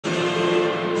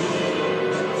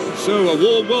So a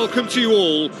warm welcome to you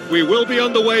all. We will be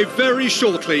underway very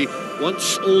shortly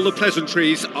once all the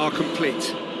pleasantries are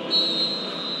complete.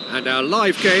 And our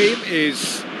live game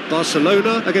is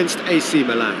Barcelona against AC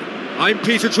Milan. I'm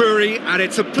Peter Drury and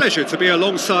it's a pleasure to be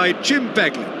alongside Jim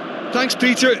Begley. Thanks,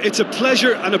 Peter. It's a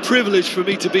pleasure and a privilege for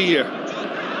me to be here.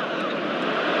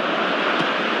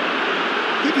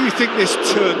 Who do you think this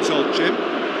turns on, Jim?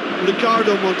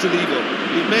 Ricardo Montolivo.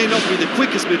 He may not be the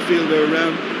quickest midfielder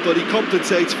around, but he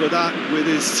compensates for that with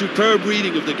his superb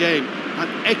reading of the game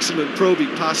and excellent probing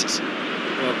passes.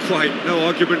 Well, quite no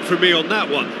argument from me on that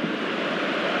one.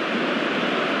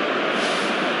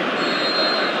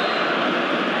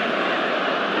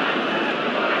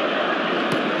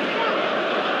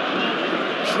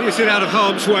 Clears it out of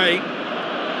harm's way.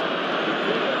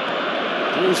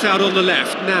 Ball's out on the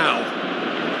left now.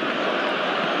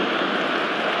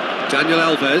 Daniel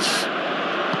Alves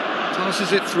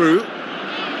passes it through.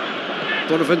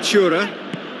 Bonaventura,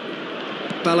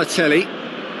 Balotelli.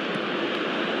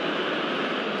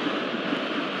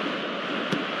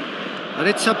 And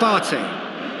it's Abate.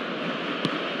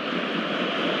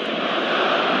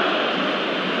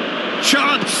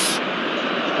 Chance!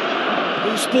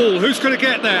 Loose ball, who's going to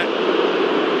get there?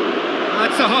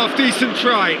 That's a half-decent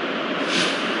try.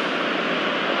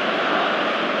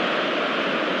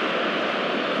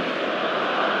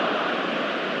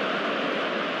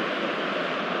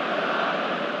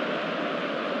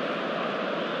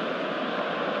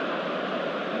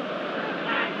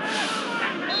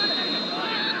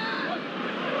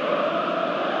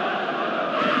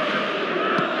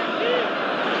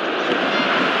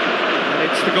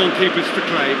 The goalkeepers to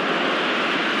claim.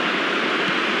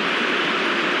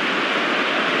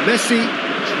 Messi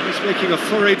is making a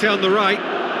foray down the right.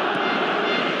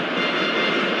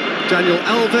 Daniel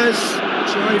Alves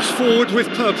drives forward with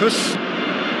purpose.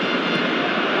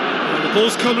 And the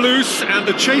ball's come loose and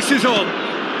the chase is on.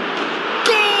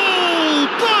 Goal!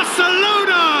 Barcelona!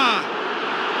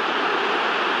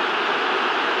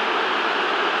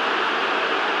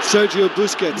 Sergio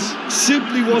Busquets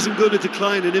simply wasn't going to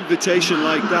decline an invitation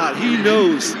like that. He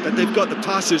knows that they've got the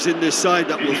passers in this side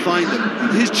that will find him.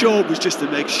 And his job was just to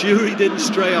make sure he didn't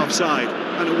stray offside.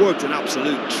 And it worked an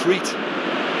absolute treat.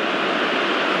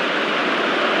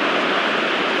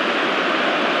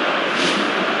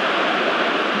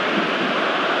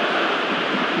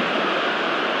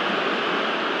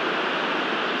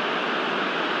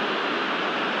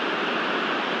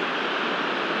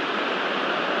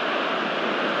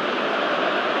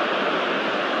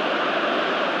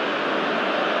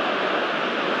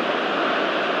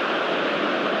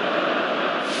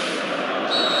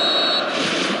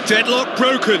 Deadlock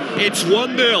broken, it's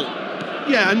 1-0.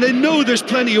 Yeah, and they know there's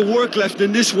plenty of work left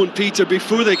in this one, Peter,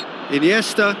 before they...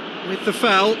 Iniesta with the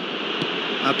foul.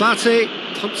 Abate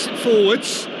pumps it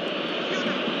forwards.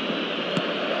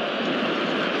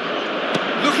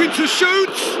 Looking to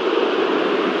shoot!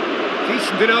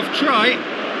 Decent enough try.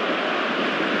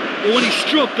 But when he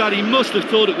struck that, he must have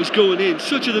thought it was going in.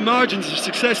 Such are the margins of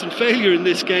success and failure in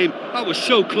this game. That was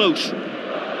so close.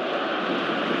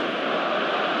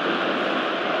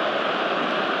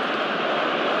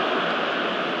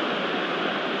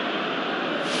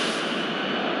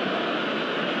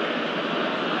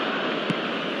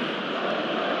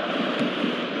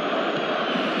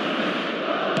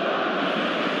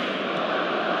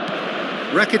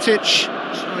 Rakitic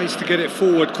tries to get it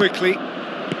forward quickly.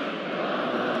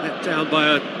 Let down by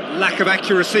a lack of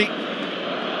accuracy. Well,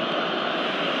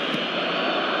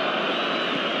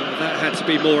 that had to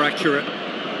be more accurate.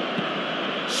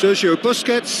 Sergio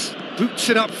Busquets boots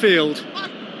it upfield.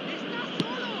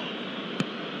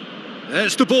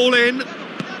 There's the ball in.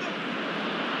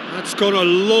 That's gone a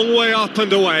long way up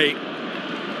and away.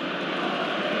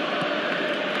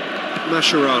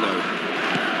 Mascherano.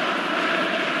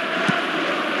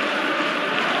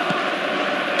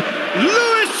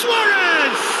 Luis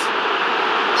Suarez!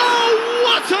 Oh,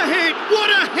 what a hit! What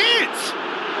a hit!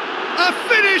 A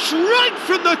finish right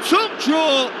from the top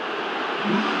draw.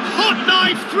 Hot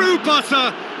knife through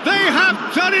butter. They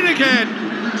have done it again.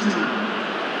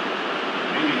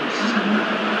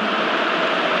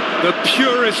 The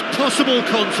purest possible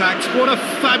contact. What a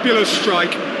fabulous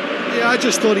strike. Yeah, I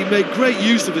just thought he made great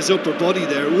use of his upper body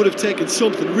there. It would have taken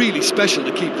something really special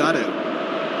to keep that out.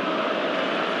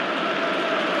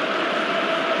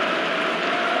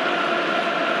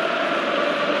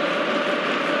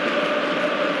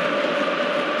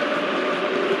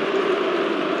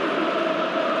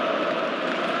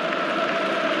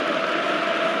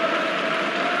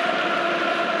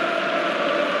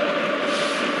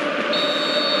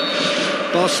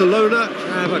 Barcelona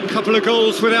Have a couple of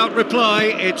goals without reply.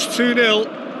 It's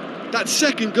 2-0. That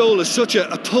second goal has such a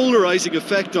polarising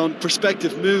effect on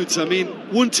prospective moods. I mean,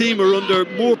 one team are under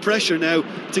more pressure now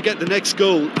to get the next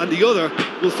goal, and the other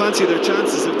will fancy their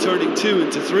chances of turning 2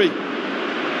 into 3.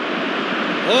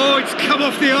 Oh, it's come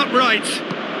off the upright.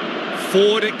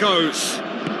 Forward it goes.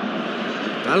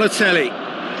 Balotelli.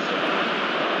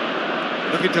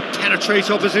 Looking to penetrate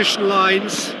opposition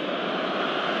lines.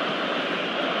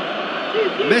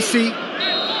 Messi.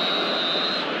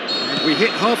 And we hit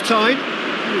half-time.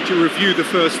 Would you review the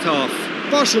first half?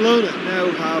 Barcelona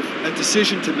now have a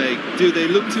decision to make. Do they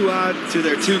look to add to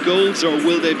their 2 goals, or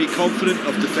will they be confident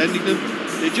of defending them?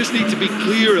 They just need to be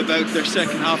clear about their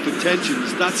second half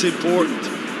intentions. That's important.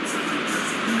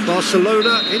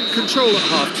 Barcelona in control at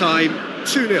half-time,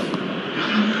 2-0.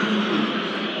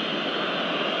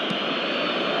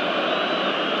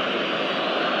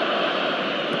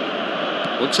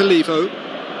 Montalivo.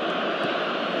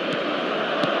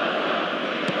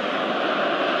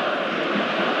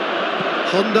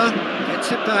 Honda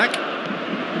gets it back.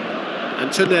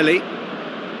 Antonelli.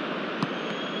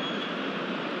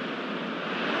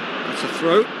 That's a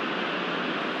throw.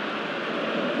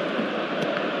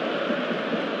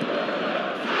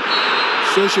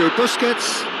 Sergio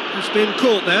Busquets has been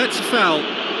caught there. It's a foul.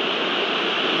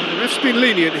 The ref's been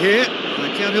lenient here.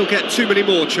 I doubt he'll get too many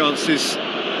more chances.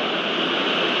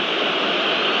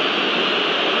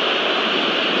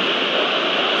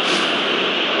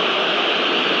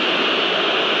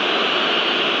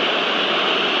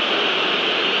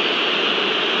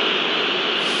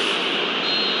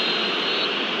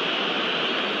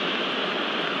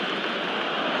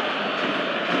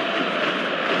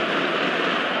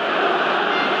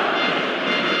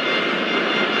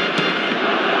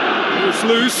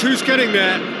 Loose, who's getting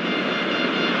there?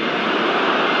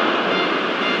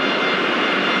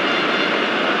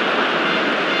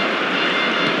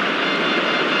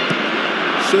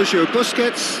 Sergio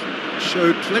Busquets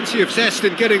showed plenty of zest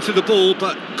in getting to the ball,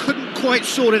 but couldn't quite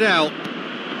sort it out.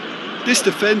 This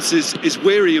defence is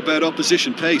wary about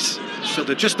opposition pace. So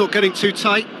they're just not getting too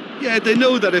tight? Yeah, they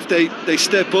know that if they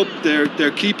step up,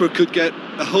 their keeper could get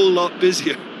a whole lot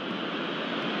busier.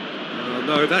 Oh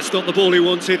no, that's not the ball he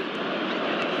wanted.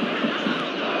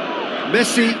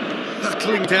 Messi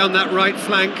hurtling down that right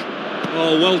flank.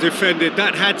 Oh, well defended.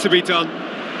 That had to be done.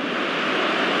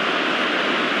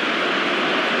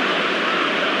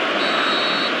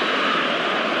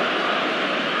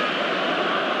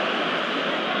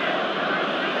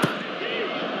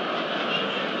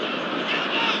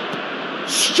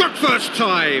 Struck first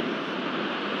time.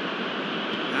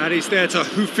 And he's there to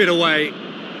hoof it away.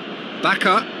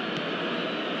 Backer.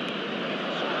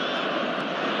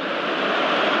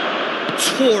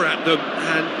 Tore at them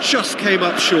and just came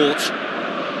up short.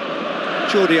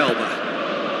 Jordi Alba.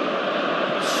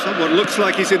 Someone looks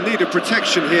like he's in need of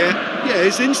protection here. Yeah,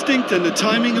 his instinct and the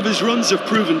timing of his runs have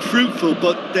proven fruitful,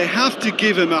 but they have to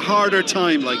give him a harder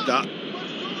time like that.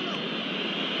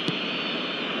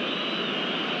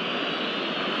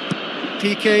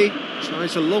 Piqué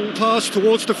tries a long pass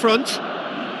towards the front.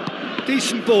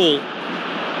 Decent ball.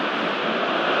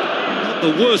 Not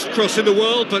the worst cross in the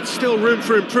world, but still room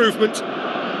for improvement.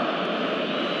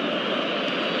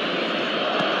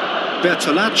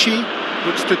 Bertolacci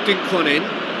looks to dink one in.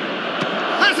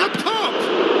 Has a pop!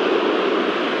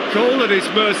 Goal at his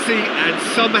mercy, and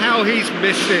somehow he's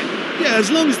missed it. Yeah, as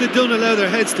long as they don't allow their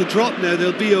heads to drop now,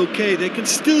 they'll be okay. They can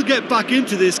still get back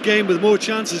into this game with more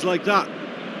chances like that.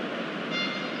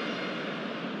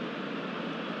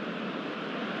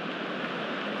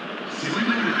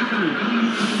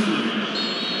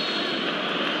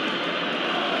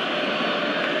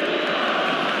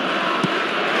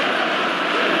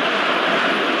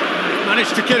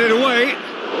 Managed to get it away.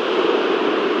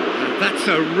 And that's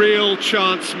a real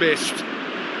chance missed.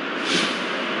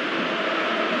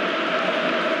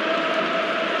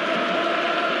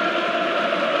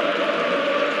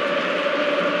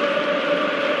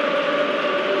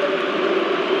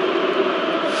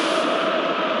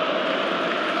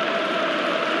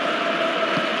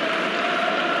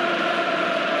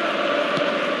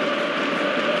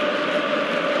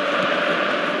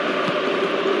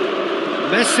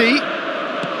 Messi.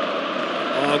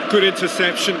 Oh, good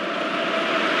interception.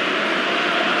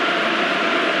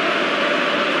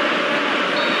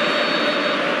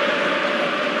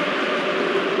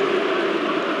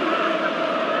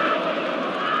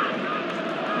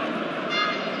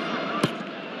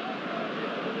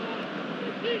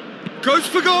 Goes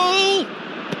for goal!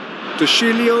 De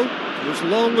Chilio was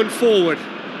long and forward.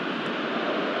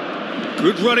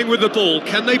 Good running with the ball.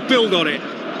 Can they build on it?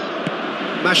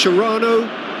 Mascherano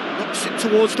Drops it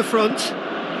towards the front.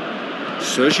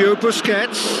 Sergio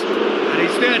Busquets. And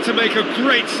he's there to make a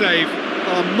great save.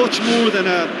 Much more than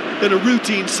a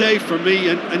routine save for me,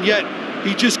 and yet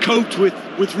he just coped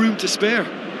with room to spare.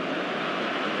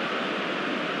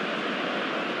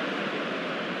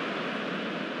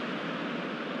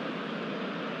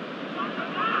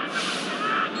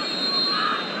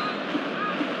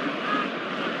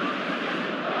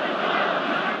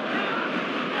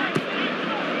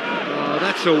 Oh,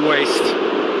 that's a waste.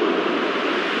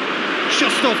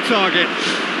 Just off target.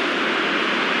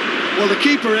 Well, the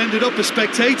keeper ended up a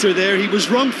spectator there. He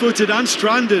was wrong-footed and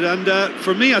stranded, and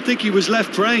for me, I think he was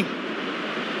left praying.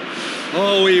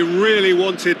 Oh, he really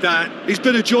wanted that. He's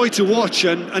been a joy to watch,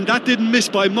 and that didn't miss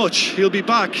by much. He'll be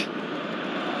back.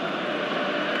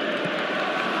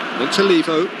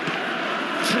 Montalivo.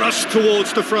 Thrust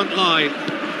towards the front line.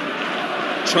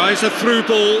 Tries a through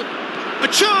ball. A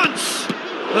chance!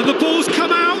 And the ball's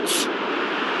come out.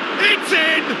 It's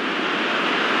in!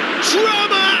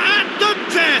 Drama at the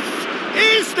death!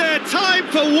 Is there time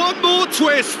for one more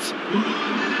twist?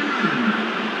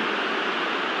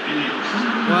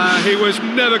 Well, he was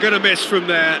never going to miss from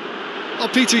there. Oh,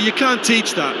 Peter, you can't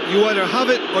teach that. You either have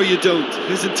it or you don't.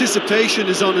 His anticipation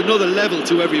is on another level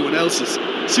to everyone else's.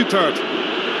 Superb.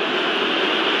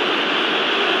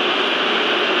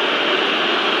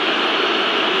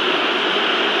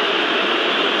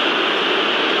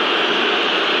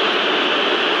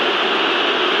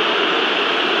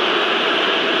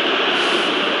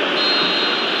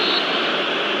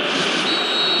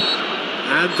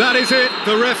 And that is it,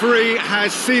 the referee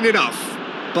has seen enough.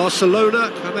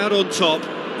 Barcelona come out on top,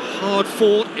 hard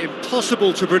fought,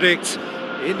 impossible to predict.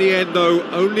 In the end though,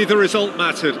 only the result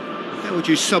mattered. How would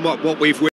you sum up what we've witnessed?